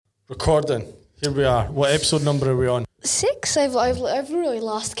Recording. Here we are. What episode number are we on? 6. I've really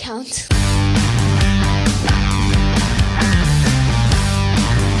lost count.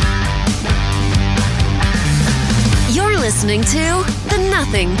 You're listening to The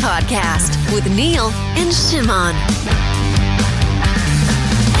Nothing Podcast with Neil and Szymon.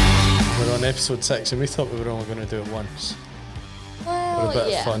 We're on episode 6 and we thought we were only going to do it once. Well, For a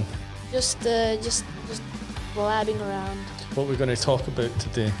bit of fun. Just blabbing around. What we're going to talk about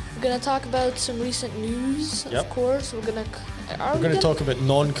today? We're going to talk about some recent news, Yep. of course. We're going to talk about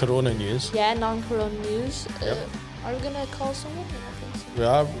non-corona news. Yeah, non-corona news. Yep. Are we going to call someone? I don't think so. We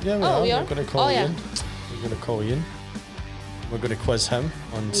are. Yeah, we are. We are? We're going to call yeah. Iain. We're going to call Iain. We're going to quiz him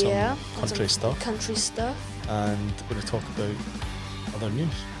on some country stuff. Country stuff. And we're going to talk about other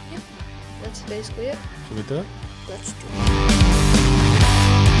news. Yeah, that's basically it. Should we do it? Let's do it.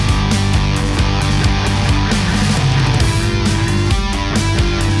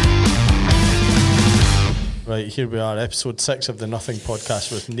 Right, here we are, episode 6 of the Nothing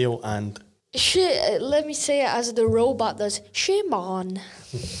Podcast with Neil and... Let me say it as the robot does. Szymon.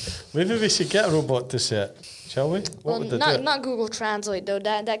 Maybe we should get a robot to say it, shall we? What would they do? Not Google Translate though.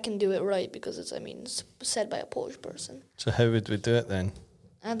 That can do it right because it's said by a Polish person. So how would we do it then?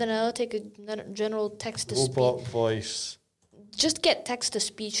 I don't know. Take a general text to speech. Robot voice. Just get text to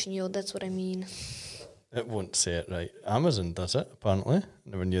speech, Neil. That's what I mean. It won't say it right. Amazon does it, apparently.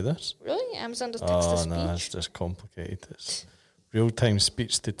 Never knew this. Really? Amazon does text to speech? Oh, no, it's just complicated. It's real-time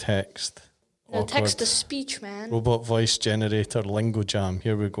speech to text. No, Awkward. text to speech, man. Robot voice generator, lingo jam.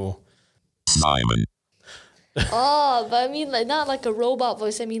 Here we go. Simon. Oh, but I mean, not like a robot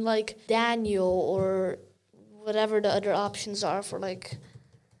voice. I mean, like Daniel or whatever the other options are for, like,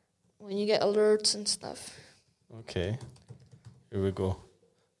 when you get alerts and stuff. Okay. Here we go.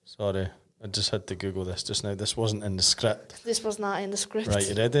 Sorry. I just had to Google this just now. This wasn't in the script. This was not in the script. Right,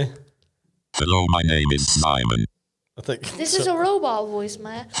 you ready? Hello, my name is Simon. I think This is a robot voice,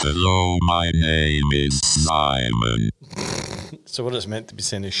 man. Hello, my name is Simon. So what it's meant to be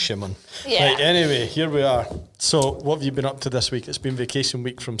saying is Szymon. Yeah. Right, anyway, here we are. So what have you been up to this week? It's been vacation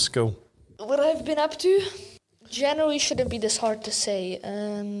week from school. What I've been up to? Generally shouldn't be this hard to say.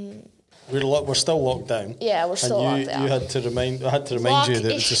 We're still locked down. Yeah, we're still and locked down. I had to remind you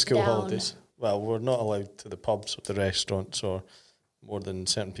that it's the Lock-ish school down. holidays. Well, we're not allowed to the pubs or the restaurants or more than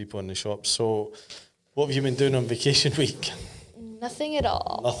certain people in the shops. So what have you been doing on vacation week? Nothing at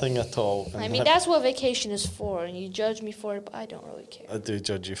all. Nothing at all. I mean, that's what vacation is for, and you judge me for it, but I don't really care. I do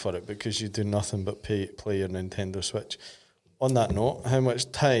judge you for it because you do nothing but play your Nintendo Switch. On that note, how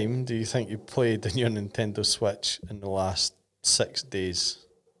much time do you think you played on your Nintendo Switch in the last 6 days?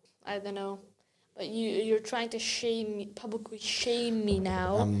 I don't know. But you're trying to publicly shame me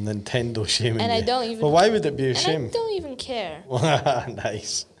now. I'm Nintendo shaming And you. I don't even... Well, why would it be a and shame? I don't even care.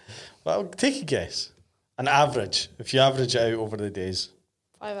 Nice. Well, take a guess. An average, if you average it out over the days.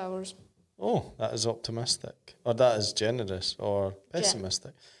 5 hours. Oh, that is optimistic. Or that is generous or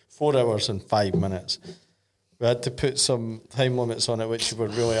pessimistic. 4 hours and 5 minutes. We had to put some time limits on it, which you were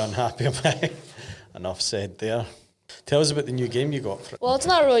really unhappy about. Enough said there. Tell us about the new game you got for it. Well, it's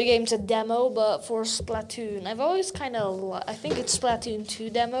not really a game, it's a demo, but for Splatoon. I've always I think it's Splatoon 2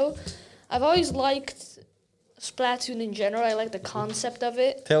 demo. I've always liked Splatoon in general. I like the concept of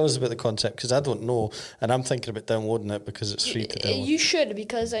it. Tell us about the concept, because I don't know, and I'm thinking about downloading it because it's free to download. You should,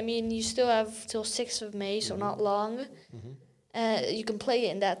 because, I mean, you still have till 6th of May, so not long. You can play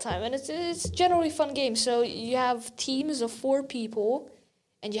it in that time, and it's generally a fun game. So you have teams of 4 people,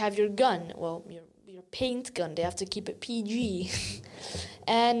 and you have your gun. Well, your paint gun. They have to keep it PG.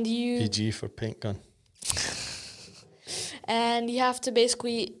 And you... PG for paint gun. And you have to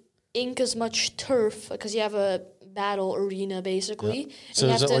basically ink as much turf, because you have a battle arena, basically. Yeah. So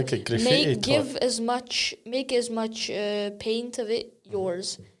and is you it have like to a graffiti make as much paint of it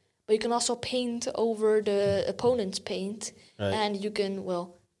yours. But you can also paint over the opponent's paint. Right. And you can,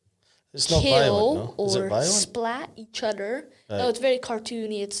 it's not kill violent, no? Is it or violent? splat each other. Right. No, it's very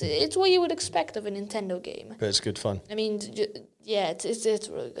cartoony. It's what you would expect of a Nintendo game. But it's good fun. I mean, it's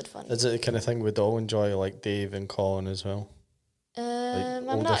really good fun. Is it the kind of thing we'd all enjoy, like Dave and Colin as well?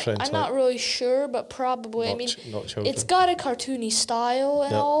 I'm not really sure, but probably. I mean, not children. it's got a cartoony style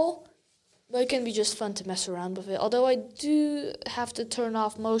and all, but it can be just fun to mess around with it. Although I do have to turn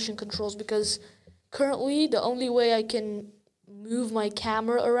off motion controls, because currently the only way I can move my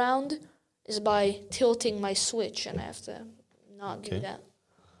camera around is by tilting my Switch, and I have to not do that.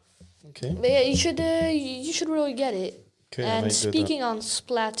 Okay. But yeah, you should really get it. Okay, and speaking on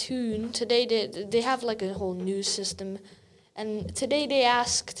Splatoon, today they have like a whole news system, and today they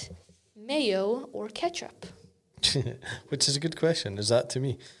asked mayo or ketchup. Which is a good question. Is that to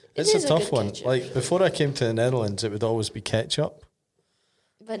me? It It's is a a tough good one. ketchup. Like, before I came to the Netherlands, it would always be ketchup.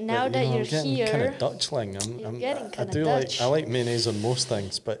 But now But, that I'm you're getting here, kind of Dutchling. you're getting I kinda do Dutch. I like mayonnaise on most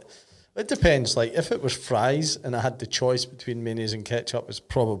things, but it depends. Like, if it was fries and I had the choice between mayonnaise and ketchup, it's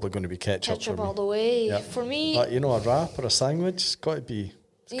probably going to be ketchup, ketchup for me. all the way. Yeah. For me, But a wrap or a sandwich, it's got to be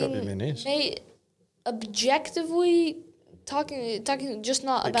mayonnaise. Objectively talking, just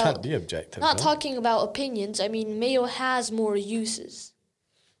not It about can't be objective. not right? talking about opinions. I mean, mayo has more uses.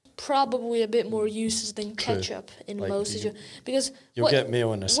 Probably a bit more uses than True. ketchup in Like most you- situations. Because You'll get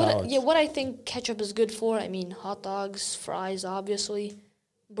mayo in a salad. what I think ketchup is good for, I mean, hot dogs, fries, obviously,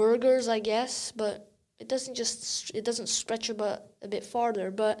 burgers, I guess, but it doesn't stretch a bit farther.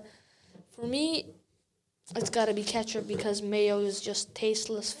 But for me, it's got to be ketchup because mayo is just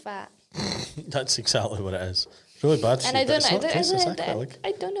tasteless fat. That's exactly what it is. It's really bad. And I don't know.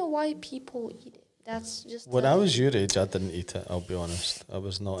 I don't know why people eat it. That's just When I was your age, I didn't eat it. I'll be honest. I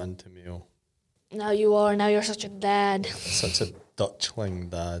was not into mayo. now you are. Now you're such a dad. Such a Dutchling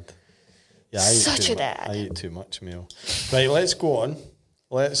dad. Yeah, Such a dad. I eat too much mayo. Right, let's go on.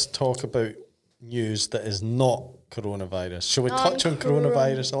 Let's talk about news that is not coronavirus. Shall we touch on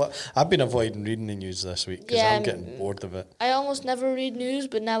coronavirus a lot? I've been avoiding reading the news this week because I'm getting bored of it. I almost never read news,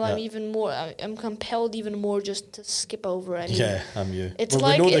 but now I'm Yeah. even more. I'm compelled even more just to skip over it. I mean, Yeah, I'm you. It's Well,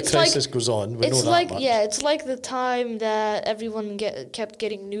 like we know the it's like- crisis goes on. We know It's that like much. it's like the time that everyone kept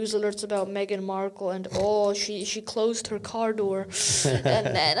getting news alerts about Meghan Markle and she closed her car door,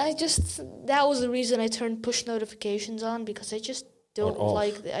 and I just that was the reason I turned push notifications on because I just don't off.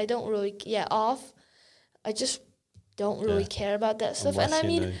 I don't really off. I just don't really care about that stuff. And I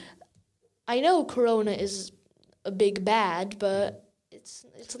mean, I know Corona is a big bad, but it's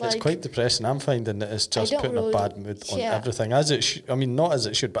like it's quite depressing. I'm finding that it's just don't putting really- a bad mood on yeah. everything, as it I mean, not as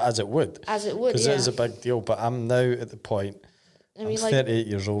it should, but as it would. as it would. Because Yeah. it is a big deal. But I'm now at the point. I mean, I'm like 38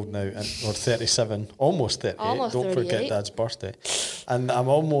 years old now, or 37, almost 38. Almost Don't forget 38. Dad's birthday. And I'm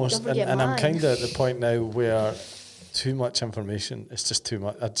almost, Don't forget and I'm mine. kind of at the point now where too much information, it's just too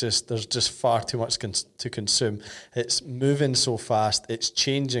much. There's just far too much to consume. It's moving so fast, it's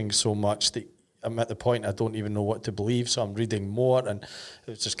changing so much that I'm at the point I don't even know what to believe, so I'm reading more, and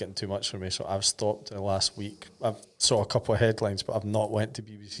it's just getting too much for me. So I've stopped the last week. I've saw a couple of headlines, but I've not went to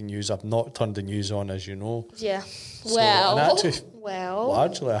BBC News. I've not turned the news on, as you know. yeah. So- and actually, Well.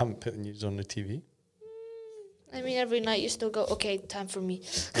 largely, I haven't put the news on the TV. I mean, every night you still go, okay, time for me.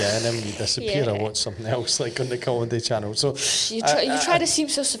 Yeah, and then when you disappear, I Yeah. watch something else, like on the Comedy Channel. So You try to seem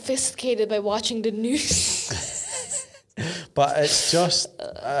so sophisticated by watching the news. but it's just,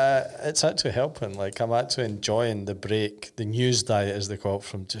 it's actually helping. Like, I'm actually enjoying the break, the news diet, as they call it,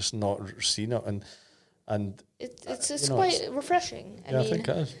 from just not seeing it. And It's know, quite it's- refreshing. I yeah, I mean, think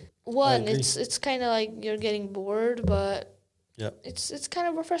it is. one, agree. it's kind of like you're getting bored, but Yeah. it's kind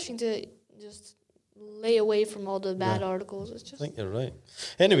of refreshing to just lay away from all the bad articles. It's I just think you're right.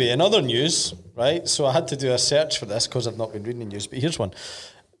 Anyway, in other news, right? So I had to do a search for this because I've not been reading the news, but here's one.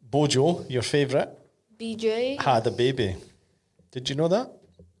 Bojo, your favourite, BJ. had a baby. Did you know that?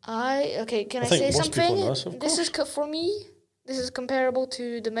 Can I I think say most people something? know this, of This is for me. This is comparable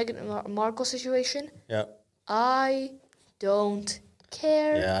to the Meghan Markle situation. Yeah. I don't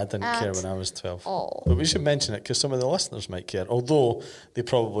care. Yeah, I didn't care at when I was 12. all. But we should mention it because some of the listeners might care, although they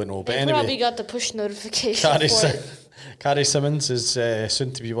probably know. But They anyway, probably got the push notification Carrie, for it. Carrie Simmons is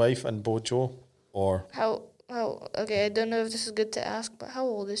soon-to-be wife and Bojo, or... How? Okay, I don't know if this is good to ask, but how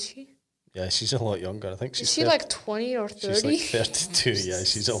old is she? Yeah, she's a lot younger. I think she's Is she like 20 or 30? She's like 32, yeah,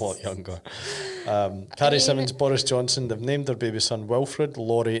 she's a lot younger. Carrie Simmons, Boris Johnson, they've named their baby son Wilfred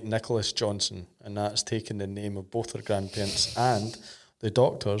Laurie Nicholas Johnson, and that's taken the name of both their grandparents and the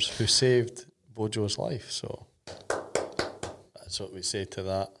doctors who saved Bojo's life. So that's what we say to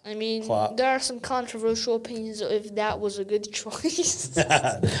that. I mean, Clap. there are some controversial opinions if that was a good choice.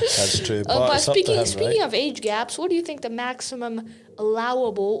 That's true. But, But it's up to him, speaking right? of age gaps, what do you think the maximum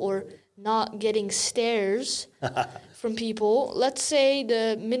allowable or not getting stares from people? Let's say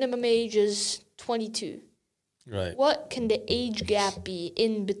the minimum age is 22. Right. What can the age gap be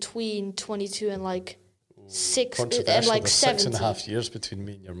in between 22 and like 6 and Controversial, like there's 70? 6.5 years between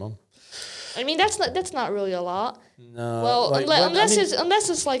me and your mum. I mean, that's not really a lot. No. Well, like, unless I mean,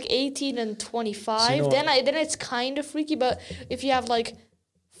 it's like 18 and 25, So, you know, then it's kind of freaky. But if you have like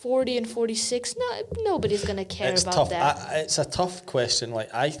 40 and 46, nobody's gonna care it's about tough. that. It's a tough question.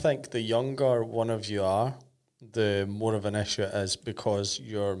 Like, I think the younger one of you are, the more of an issue it is because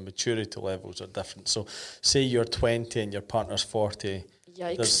your maturity levels are different. So, say you're 20 and your partner's 40.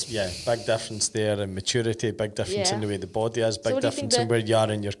 Yikes. Big difference there in maturity, big difference in the way the body is, big what do you difference think in where you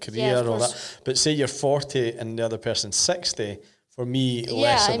are in your career, of all course. that. But say you're 40 and the other person's 60, for me,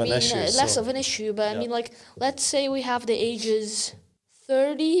 less of an issue. Less of an issue, but I mean, like, let's say we have the ages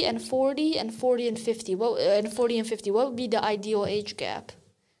 30 and 40 and 40 and 50. And 40 and 50, what would be the ideal age gap?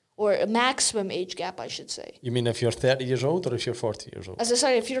 Or a maximum age gap, I should say. You mean if you're 30 years old or if you're 40 years old? As I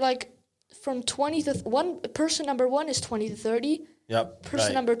said, if you're like from 20 to... person number 1 is 20 to 30. Yep.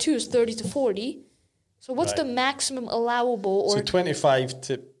 Person number 2 is 30 to 40. So what's the maximum allowable? Or so 25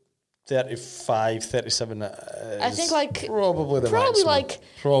 to 35, 37 I think like probably the probably maximum. like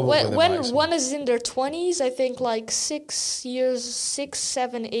Probably when one is in their 20s, I think like 6,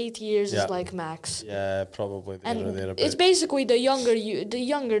 7, 8 years is like max. Yeah, probably there or And thereabouts. it's basically the younger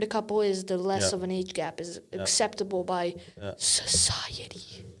the couple is, the less of an age gap is acceptable by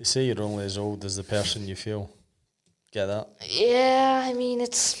society. They say you're only as old as the person you feel. Get that? Yeah, I mean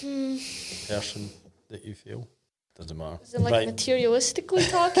it's Person that you feel. Doesn't matter. is it like materialistically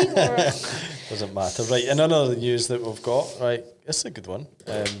talking or Doesn't matter. Right, and another news that we've got, right, it's a good one.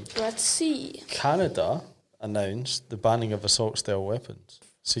 let's see. Canada announced the banning of assault-style weapons.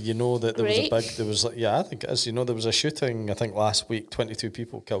 So you know that there Great. I think it is. You know, there was a shooting, I think, last week, 22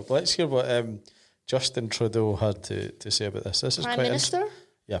 people killed. Let's hear what Justin Trudeau had to say about this. This is Prime quite Minister?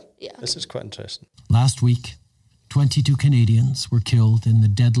 Yeah, Yeah. this is quite interesting. Last week, 22 Canadians were killed in the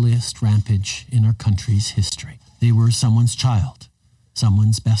deadliest rampage in our country's history. They were someone's child,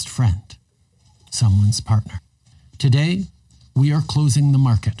 someone's best friend, someone's partner. Today, we are closing the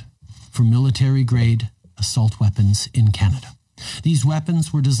market for military-grade assault weapons in Canada. These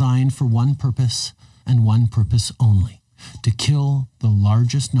weapons were designed for one purpose and one purpose only: to kill the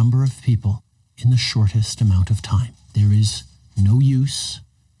largest number of people in the shortest amount of time. There is no use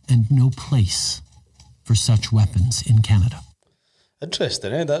and no place for such weapons in Canada.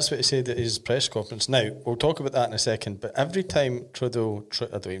 Interesting, eh? That's what he said at his press conference. Now, we'll talk about that in a second, but every time Trudeau,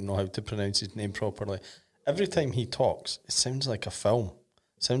 I don't even know how to pronounce his name properly, every time he talks, it sounds like a film.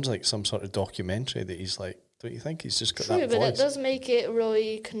 It sounds like some sort of documentary that he's like, don't you think he's just got True, that but voice? it does make it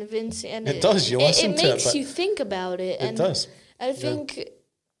really convincing. And It does, you listen to it, makes but you think about it. It does. I think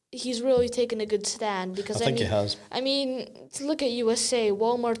he's really taken a good stand because I think he has. I mean, to look at USA,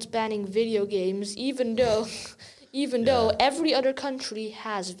 Walmart's banning video games, even though every other country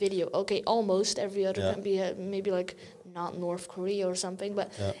has video. Okay, almost every other country, maybe like not North Korea or something,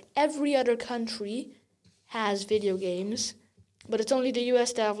 but every other country has video games. But it's only the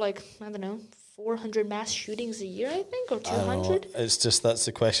US that have like, I don't know, 400 mass shootings a year, I think, or 200. It's just, that's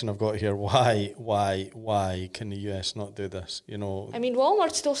the question I've got here. Why can the US not do this? You know, I mean,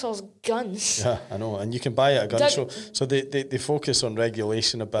 Walmart still sells guns. yeah, I know, and you can buy it at a gun show. So they focus on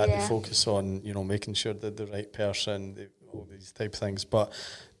regulation a bit. They focus on, you know, making sure that the right person, all these type of things. But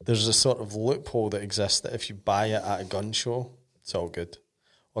there's a sort of loophole that exists that if you buy it at a gun show, it's all good.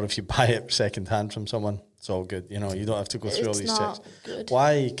 Or if you buy it second hand from someone, it's all good. You know, you don't have to go through all these checks. Good.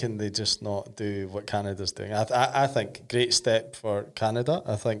 Why can they just not do what Canada's doing? I think great step for Canada.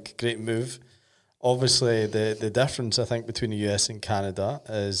 I think great move. Obviously, the difference, I think, between the US and Canada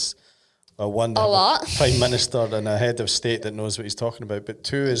is, one, they have a Prime Minister and a head of state that knows what he's talking about. But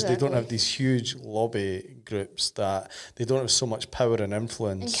two is they don't have these huge lobby groups that they don't have so much power and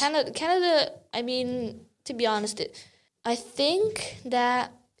influence. And Canada, I mean, to be honest, I think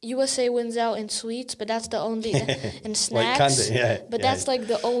that USA wins out in sweets, but that's the only in snacks. But that's like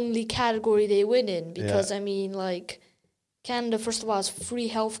the only category they win in because I mean, like Canada, first of all, has free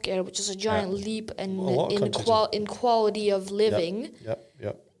healthcare, which is a giant leap in quality of living.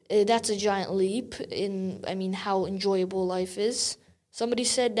 That's a giant leap in, I mean, how enjoyable life is. Somebody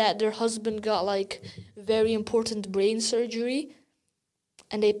said that their husband got like very important brain surgery,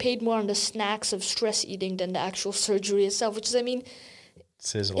 and they paid more on the snacks of stress eating than the actual surgery itself, which is, I mean,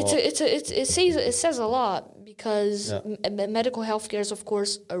 says a lot. It says a lot because medical health care is, of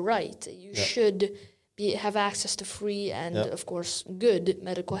course, a right. You should have access to free and, of course, good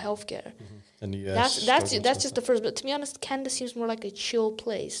medical health care. In the US, that's just the first. But to be honest, Canada seems more like a chill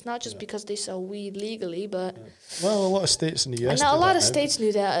place, not just because they sell weed legally, but well, a lot of states in the US. And a lot of states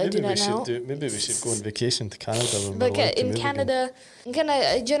do that now. Maybe we should go on vacation to Canada. When but we're in Canada,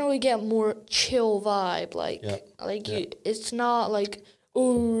 I generally get more chill vibe. It's not like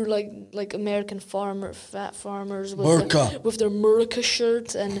like American fat farmers with their Merca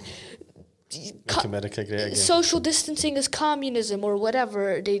shirts and America great again. Social distancing is communism or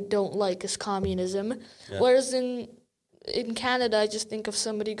whatever they don't like is communism. Whereas in Canada, I just think of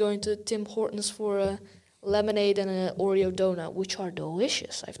somebody going to Tim Hortons for a lemonade and an Oreo donut, which are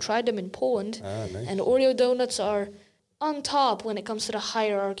delicious. I've tried them in Poland, and Oreo donuts are on top when it comes to the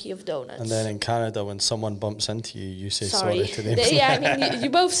hierarchy of donuts. And then in Canada, when someone bumps into you, you say sorry to them. Yeah, I mean, you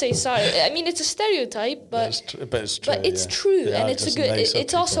both say sorry. I mean, it's a stereotype, but it's true. But it's true, They and are it's just a good. nicer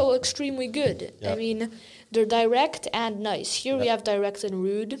It's people. also extremely good. Yeah. I mean, they're direct and nice. Here we have direct and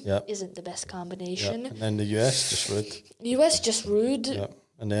rude. Yeah. Isn't the best Yeah. combination. And then the US, just rude. US just rude. Yeah.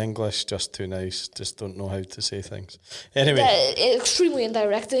 And the English, just too nice. Just don't know how to say things. Anyway. Extremely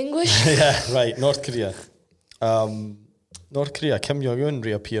indirect English. Yeah, right. North Korea. North Korea, Kim Jong-un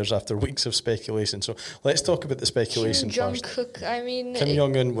reappears after weeks of speculation. So let's talk about the speculation Kim first. Jong-cook, I mean... Kim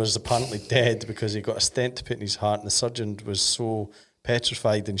Jong-un was apparently dead because he got a stent put in his heart, and the surgeon was so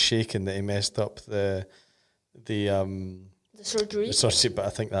petrified and shaken that he messed up the surgery. The surgery, but I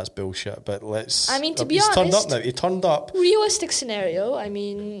think that's bullshit. But let's... I mean, to be he's honest... turned up now. He turned up. Realistic scenario, I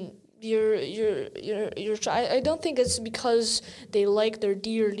mean... I don't think it's because they like their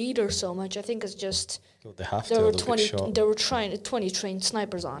dear leader so much. I think it's just Well, they have there were to. They'll get shot. There were 20 trained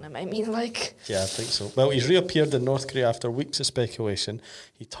snipers on him. I mean, like... Yeah, I think so. Well, he's reappeared in North Korea after weeks of speculation.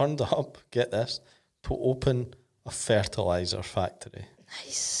 He turned up, get this, to open a fertilizer factory.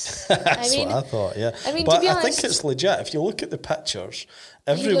 Nice. That's what I thought, yeah. I mean, but to be I honest, think it's legit. If you look at the pictures,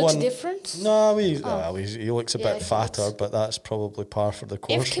 everyone... He looks different? No, he looks a bit he fatter, looks- but that's probably par for the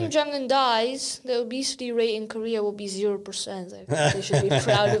course. If Kim Jong-un dies, the obesity rate in Korea will be 0%. I think they should be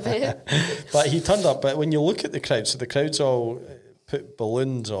proud of it. But he turned up, but when you look at the crowd, so the crowd's all put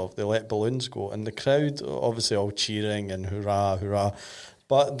balloons off, they let balloons go, and the crowd obviously all cheering and hurrah, hurrah,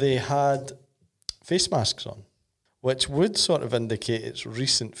 but they had face masks on, which would sort of indicate it's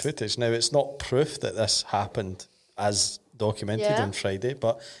recent footage. Now, it's not proof that this happened as documented on Friday,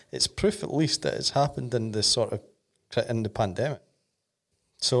 but it's proof at least that it's happened in this sort of in the pandemic.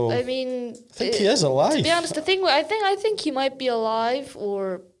 So I mean, I think he is alive. To be honest, I think he might be alive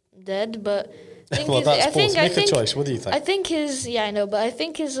or dead, but Well, that's both. Make a choice. What do you think? I think his I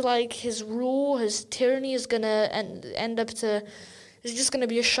think his rule, his tyranny is gonna end up to. It's just gonna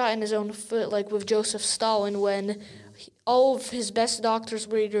be a shot in his own foot, like with Joseph Stalin, when all of his best doctors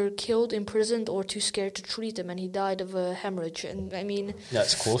were either killed, imprisoned, or too scared to treat him, and he died of a hemorrhage. And I mean, Yeah,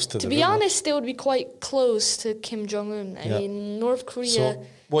 it's close to to be honest, it would be quite close to Kim Jong-un. I mean, North Korea. So,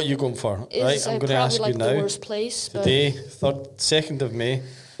 what are you going for? Right, Is I'm going to ask probably you like the now. worst place. But Today, 2nd of May,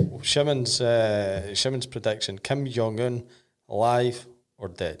 Szymon's prediction: Kim Jong-un alive or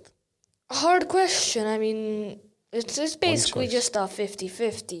dead? a hard question. I mean, it's basically choice. just a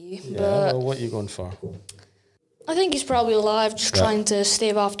 50-50. Yeah. But Well, what are you going for? I think he's probably alive, just trying to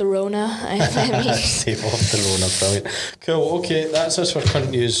stave off the Rona. I mean, Save off the Rona, brilliant. Cool. Okay, that's us for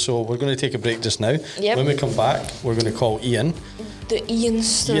current news. So we're going to take a break just now. Yep. When we come back, we're going to call Iain. the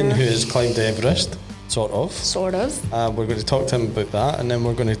Iainster. Iain, who has climbed Everest, sort of. Sort of. We're going to talk to him about that, and then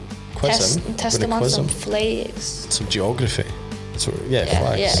we're going to quiz him. Test We're him gonna on quiz some him. flags. Some geography. So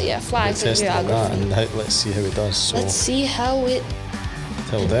flags. Yeah, flags and Test him on that, geography. and let's see how he does. So Let's see how it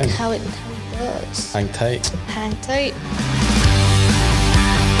till then, does. hang tight. Hang tight.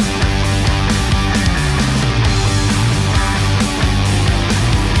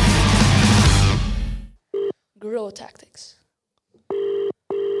 Guerrilla tactics.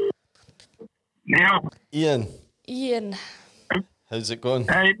 Neil. Iain, Iain. how's it going?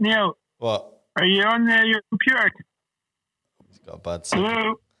 Hey, Neil. What? Are you on your computer? He's got a bad signal.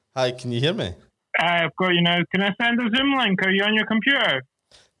 Hello. Hi, can you hear me? I've got you now. Can I send a Zoom link? Are you on your computer?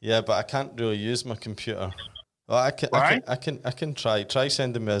 Yeah, but I can't really use my computer. Well, I can try. Try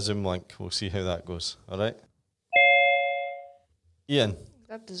sending me a Zoom link. We'll see how that goes. All right. Iain, Is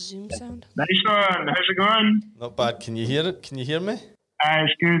that the Zoom sound? Nice one. How's it going? not bad. Can you hear it? Can you hear me?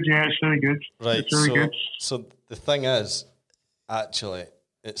 It's good. Yeah, it's really good. Right. It's really good. So the thing is, actually,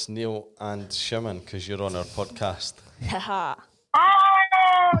 it's Neil and Szymon because you're on our podcast. Haha.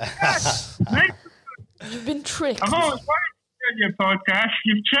 Oh, yes. Nice. You've been tricked. I've always wanted to be on your podcast.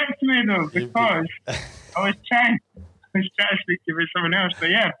 You've tricked me though, because I was trying to speak to you with someone else. But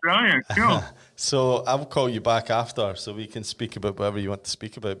yeah, brilliant. Cool. So I'll call you back after so we can speak about whatever you want to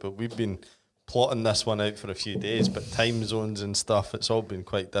speak about. But we've been plotting this one out for a few days, but time zones and stuff, it's all been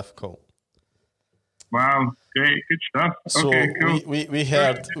quite difficult. Wow, great, good stuff. So okay, cool. we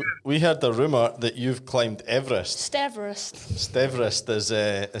heard a rumour that you've climbed Everest. Steverest, as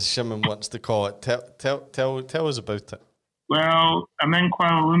Szymon wants to call it. Tell us about it. Well, I'm in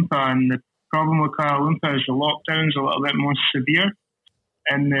Kuala Lumpur, and the problem with Kuala Lumpur is the lockdown's a little bit more severe.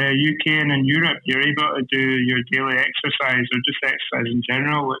 In the UK and in Europe, you're able to do your daily exercise or just exercise in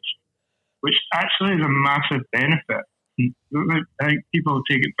general, which actually is a massive benefit. I think people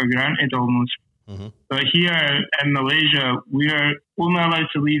take it for granted almost. Mm-hmm. But here in Malaysia, we are only allowed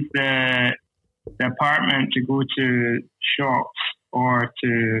to leave the the apartment to go to shops or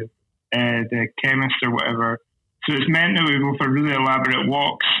to the chemist or whatever. So it's meant that we go for really elaborate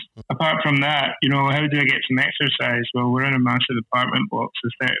walks. Apart from that, how do I get some exercise? Well, we're in a massive apartment block, so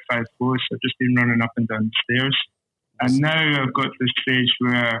 35 floors, so I've just been running up and down the stairs. And now I've got to the stage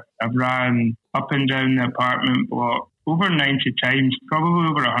where I've ran up and down the apartment block over 90 times, probably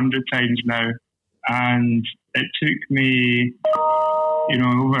over 100 times now. And it took me,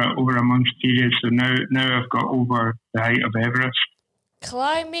 over a month's period. So now I've got over the height of Everest.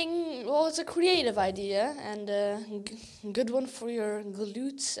 Climbing, well, it's a creative idea and a good one for your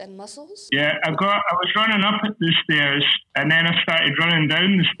glutes and muscles. Yeah, I was running up the stairs and then I started running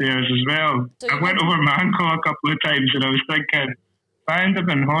down the stairs as well. So I went over my ankle a couple of times and I was thinking, if I end up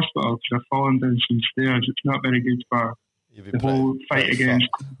in hospital because I've fallen down some stairs, it's not very good for the whole fight against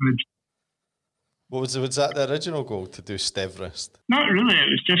COVID. Was that the original goal, to do Steverest? Not really. It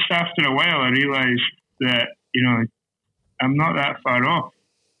was just after a while I realised that, I'm not that far off.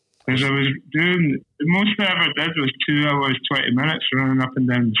 Because I was doing, the most I ever did was 2 hours, 20 minutes running up and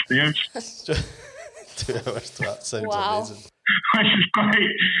down the stairs. 2 hours, that sounds amazing.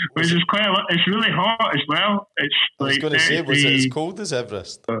 Which is quite a lot. It's really hot as well. It's I was going to say, was it as cold as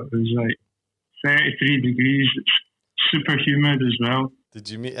Everest? It was like 33 degrees. It's super humid as well. Did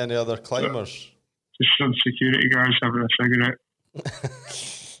you meet any other climbers? Just some security guards having a cigarette.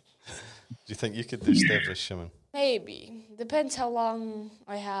 Do you think you could do Steverest, Szymon? Maybe. Depends how long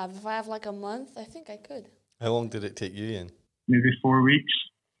I have. If I have like a month, I think I could. How long did it take you, Iain? Maybe 4 weeks.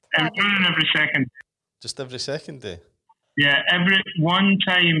 I'm running every second. Just every second day? Yeah, every one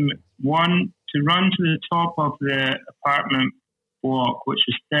time, to run to the top of the apartment block, which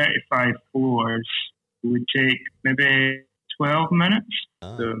is 35 floors, would take maybe 12 minutes.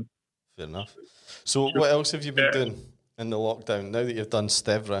 So. Fair enough. So what else have you been doing in the lockdown now that you've done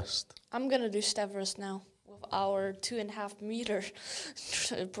Steverest? I'm going to do Steverest now with our 2.5 meter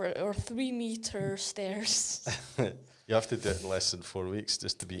or 3 meter stairs. You have to do it in less than 4 weeks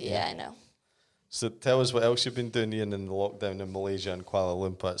just to be here. Yeah, I know. So tell us what else you've been doing, Iain, in the lockdown in Malaysia and Kuala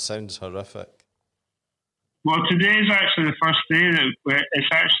Lumpur. It sounds horrific. Well, today is actually the first day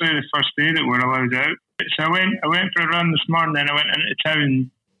that we're allowed out. So I went for a run this morning, then I went into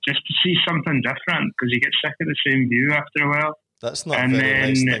town just to see something different because you get sick of the same view after a while. That's not a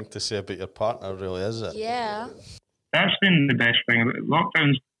very nice thing to say about your partner, really, is it? Yeah. That's been the best thing about it.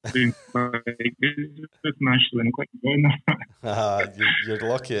 Lockdown's been quite good with me, actually, and quite enjoying that. You're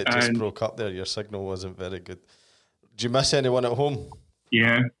lucky it just broke up there. Your signal wasn't very good. Do you miss anyone at home?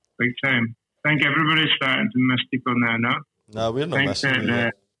 Yeah, big time. I think everybody's starting to miss people now, no? No, we're not missing you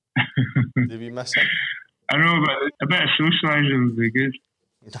yet. Do we miss him? I know, but a bit of socialising would be good.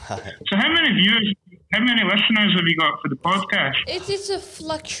 So how many listeners have you got for the podcast? It's a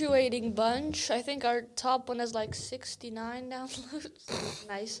fluctuating bunch. I think our top one is like 69 downloads.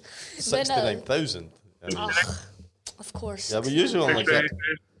 Nice. 69,000. Of course. Yeah, we usually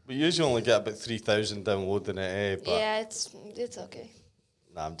only get about 3,000 downloading it. But yeah, it's okay.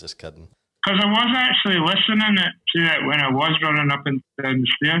 Nah, I'm just kidding. Because I was actually listening to it when I was running up and down the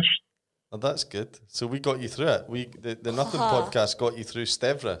stairs. Oh, that's good. So we got you through it. The Nothing podcast got you through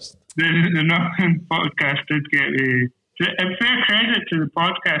Steverest. The Nothing podcast did get me. And fair credit to the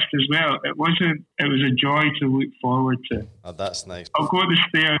podcast as well. It was a joy to look forward to. Oh, that's nice. I'll go to the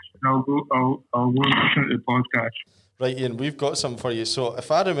stairs and I'll go listen to the podcast. Right, Iain, we've got some for you. So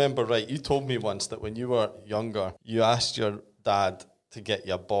if I remember right, you told me once that when you were younger, you asked your dad to get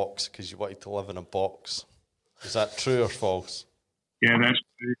you a box because you wanted to live in a box. Is that true or false? Yeah, that's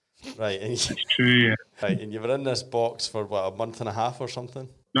true. Right, that's true, yeah. Right, and you were in this box for, a month and a half or something?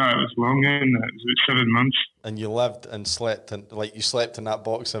 No, it was longer than that. It was about 7 months. And you lived and slept, you slept in that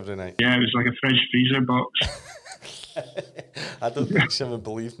box every night? Yeah, it was like a fridge freezer box. I don't think Szymon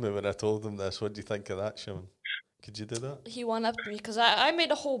believed me when I told him this. What do you think of that, Szymon? Could you do that? He one-upped me because I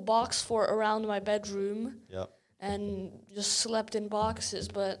made a whole box for around my bedroom. Yeah. And just slept in boxes,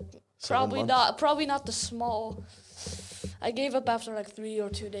 but probably not the small. I gave up after like 3 or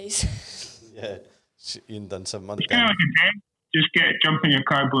 2 days. Yeah, Iain done some months. It's kind of like a game. Just jump in your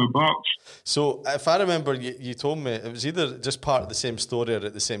cardboard box. So if I remember, you told me it was either just part of the same story or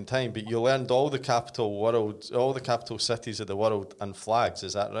at the same time, but you learned all the capital cities of the world and flags.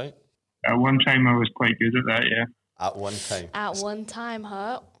 Is that right? At one time, I was quite good at that. Yeah. At one time. At one time,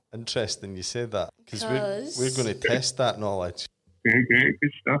 huh? Interesting, you say that because we're going to test that knowledge. Great,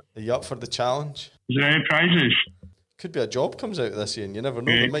 good stuff. Are you up for the challenge? Is there any prizes? Could be a job comes out of this, Iain. You never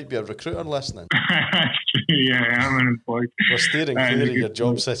know. There might be a recruiter listening. That's true. Yeah, I'm unemployed. We're steering clear of your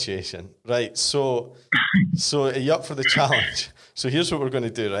job situation, right? So are you up for the challenge? So here's what we're going to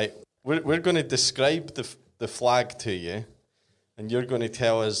do, right? We're going to describe the flag to you, and you're going to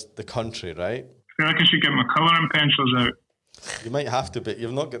tell us the country, right? I feel like I should get my colouring pencils out. You might have to, but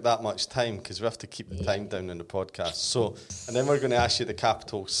you've not got that much time because we have to keep the time down in the podcast. So, and then we're going to ask you the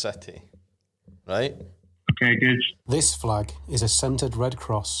capital city, right? Okay, good. This flag is a centred red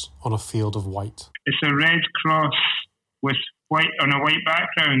cross on a field of white. It's a red cross with white on a white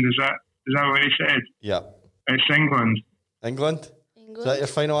background. Is that what he said? Yeah. It's England. England? Is that your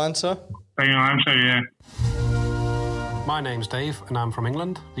final answer? Final answer, yeah. My name's Dave, and I'm from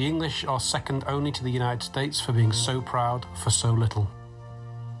England. The English are second only to the United States for being so proud for so little.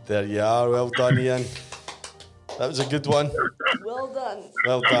 There you are. Well done, Iain. That was a good one. Well done.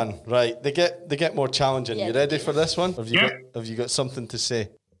 Well done. Right, they get more challenging. Yeah, You ready for this one? Have Yeah. you got something to say?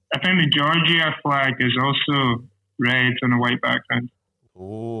 I think the Georgia flag is also red on a white background.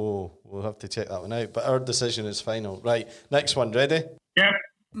 Oh, we'll have to check that one out. But our decision is final. Right, next one. Ready? Yep.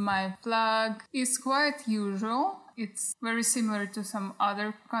 My flag is quite usual. It's very similar to some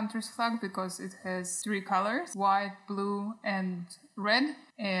other countries' flag because it has 3 colors, white, blue, and red,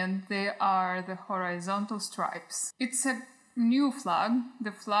 and they are the horizontal stripes. It's a new flag.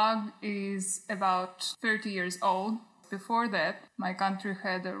 The flag is about 30 years old. Before that, my country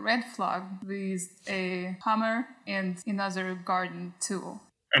had a red flag with a hammer and another garden tool.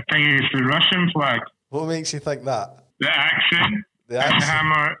 I think it's the Russian flag. What makes you think that? The accent. The accent.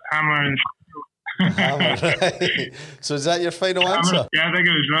 Hammer and Hammer, right. So is that your final answer? Yeah, I think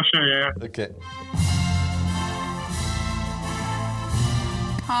it was Russia, yeah. Okay.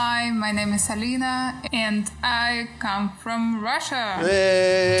 Hi, my name is Alina, and I come from Russia.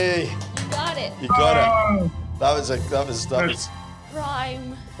 Hey! You got it. You got Oh. it. That was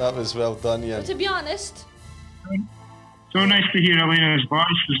Rhyme. that was well done, But Iain. to be honest, So nice to hear Alina's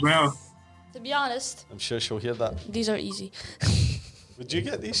voice as well. I'm sure she'll hear that. these are easy. Would you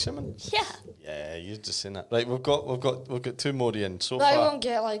get these, Szymon? Yeah. Yeah, you just seen that. Right, we've got 2 more in so But I far. won't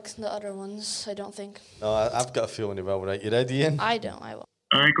get like the other ones, I don't think. No, I've got a feeling you will. Right, you ready, Iain? I won't.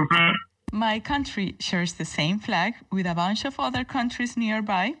 All right, go for it. My country shares the same flag with a bunch of other countries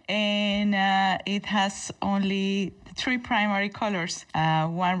nearby, and it has only 3 primary colors.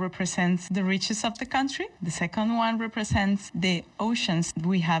 One represents the riches of the country, the second one represents the oceans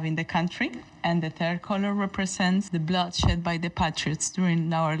we have in the country, and the third color represents the blood shed by the patriots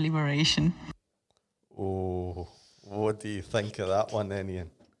during our liberation. Oh, what do you think of that one then, Iain?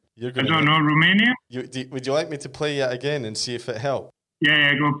 You're I gonna don't know, Romania? would you like me to play it again and see if it helped?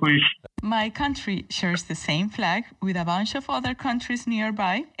 Yeah, go please. My country shares the same flag with a bunch of other countries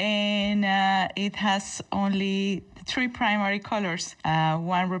nearby, and it has only 3 primary colors.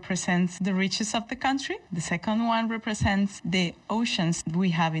 One represents the riches of the country, the second one represents the oceans we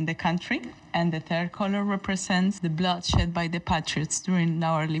have in the country, and the third color represents the blood shed by the patriots during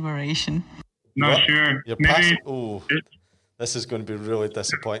our liberation. Not What? sure. You're Maybe passing. Oh, this is going to be really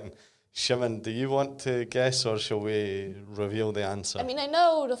disappointing. Szymon, do you want to guess or shall we reveal the answer? I mean, I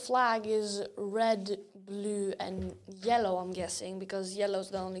know the flag is red, blue, and yellow, I'm guessing, because yellow's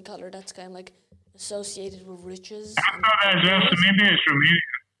the only color that's kind of like associated with riches. I thought that as well, so maybe it's Romania.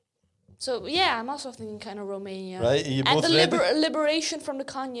 So, yeah, I'm also thinking kind of Romania. Right, are you and both the ready? liberation from the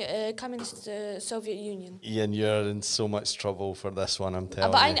communist Soviet Union. Iain, you're in so much trouble for this one, I'm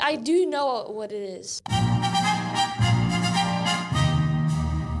telling But you. I do know what it is.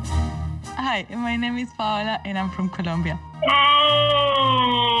 Hi, my name is Paola, and I'm from Colombia.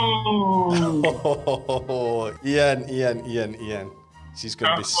 Oh! Iain. She's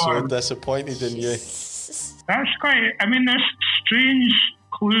going to be so disappointed in you. That's quite... I mean, there's strange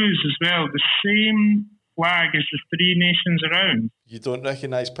clues as well. The same flag as the 3 nations around. You don't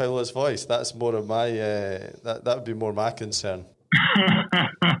recognise Paola's voice. That's more of my... that would be more my concern.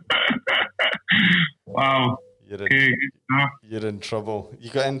 Wow. You're in trouble. You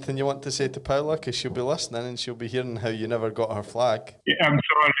got anything you want to say to Paola? Because she'll be listening and she'll be hearing how you never got her flag. Yeah, I'm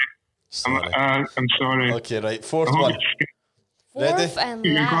sorry. I'm sorry. Okay, right. 4th one. Ready? Fourth and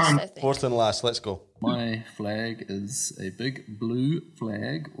last, I think. 4th and last. Let's go. My flag is a big blue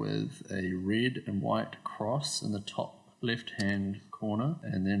flag with a red and white cross in the top left-hand corner,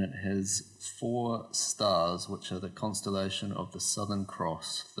 and then it has 4 stars, which are the constellation of the Southern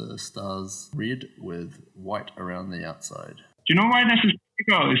Cross. The stars red with white around the outside. Do you know why this is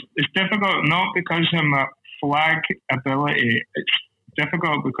difficult? It's difficult not because of my flag ability. It's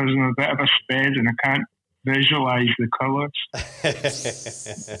difficult because I'm a bit of a sped and I can't visualise the colours.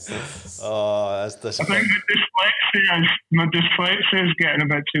 Oh, that's I disappointing. think my dyslexia is getting a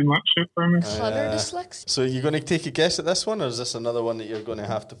bit too much for me. Color dyslexia? So you're going to take a guess at this one, or is this another one that you're going to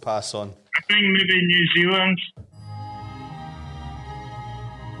have to pass on? I think maybe New Zealand.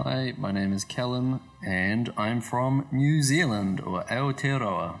 Hi, my name is Callum, and I'm from New Zealand, or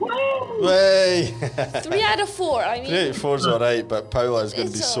Aotearoa. Way! 3 out of 4. I mean, 3 out of 4's alright, but Paula's going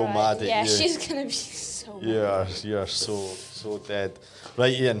to be so mad at you. Yeah, she's going to be so mad. You're so dead.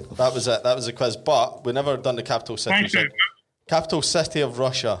 Right, Ian, that was it. That was the quiz. But we never done the capital city. Thank you. Capital city of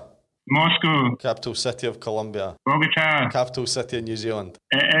Russia. Moscow. Capital city of Colombia. Bogota. Capital city of New Zealand.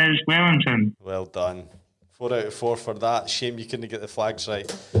 It is Wellington. Well done. 4 out of 4 for that. Shame you couldn't get the flags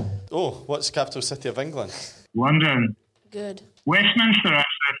right. Oh, what's the capital city of England? London. Good. Westminster, actually,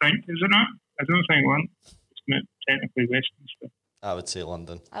 I think. Is it not? I don't think one. It's not technically Westminster. I would say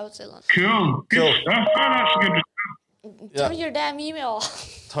London. I would say London. Cool. Good stuff. Oh, that's a good result. Turn your damn email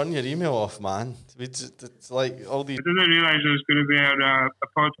off. Turn your email off, man. It's like all these. I didn't realise it was going to be a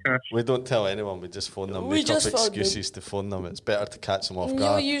podcast. We don't tell anyone. We just phone them. Make up excuses to phone them. It's better to catch them off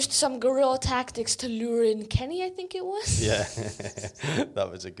guard. You used some guerrilla tactics to lure in Kenny, I think it was. Yeah,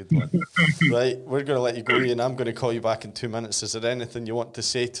 that was a good one. Right, we're going to let you go, Ian. I'm going to call you back in 2 minutes. Is there anything you want to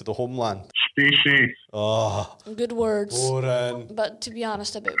say to the homeland? Stay safe. Oh, good words. Boring. But to be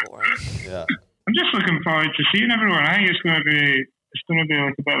honest, a bit boring. Yeah. I'm just looking forward to seeing everyone. I think it's going to be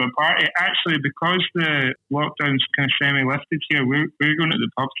like a bit of a party. Actually, because the lockdown's kind of semi-lifted here, we're going to the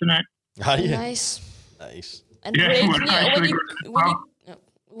pub tonight. Are you? Nice. And yeah,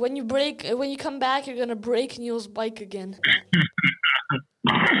 when you come back, you're gonna break Neil's bike again.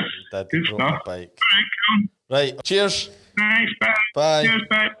 Good stuff. Bike. Right. Cheers. Thanks. Bye. Bye. Cheers.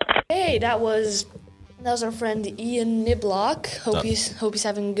 Bye. Hey, that was our friend Iain Niblock. Hope he's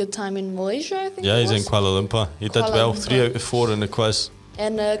having a good time in Malaysia, I think. Yeah, he's in Kuala Lumpur. He did well. 3 out of 4 in the quiz.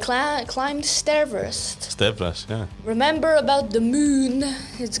 And climbed Steverest. Yeah. Remember about the moon.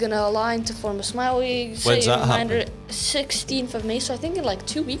 It's going to align to form a smiley. When's that happen? 16th of May, so I think in like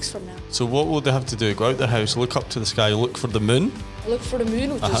 2 weeks from now. So what will they have to do? Go out their house, look up to the sky, look for the moon? Look for the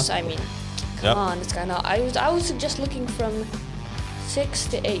moon, which is, I mean, come on. It's kind of... I would suggest looking from 6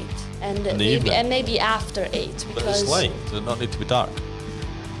 to 8. And maybe after 8. Because but it's light. Does it not need to be dark?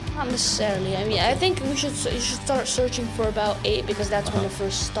 Not necessarily. I mean, I think you should start searching for about 8 because that's when the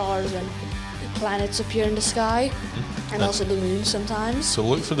first stars and planets appear in the sky, and also the moon sometimes. So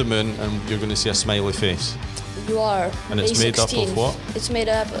look for the moon, and you're going to see a smiley face. You are. And it's made up of what? It's made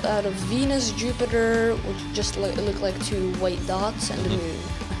up out of Venus, Jupiter, which just look like 2 white dots, and the moon.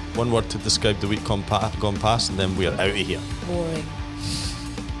 One word to describe the week gone past, and then we're out of here. Boring.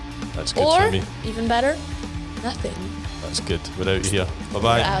 That's good for me. Or, even better, nothing. That's good. We're out of here.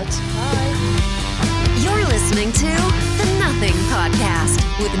 Bye-bye. We're out. Bye. You're listening to The Nothing Podcast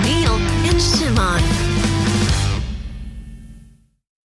with Neil and Szymon.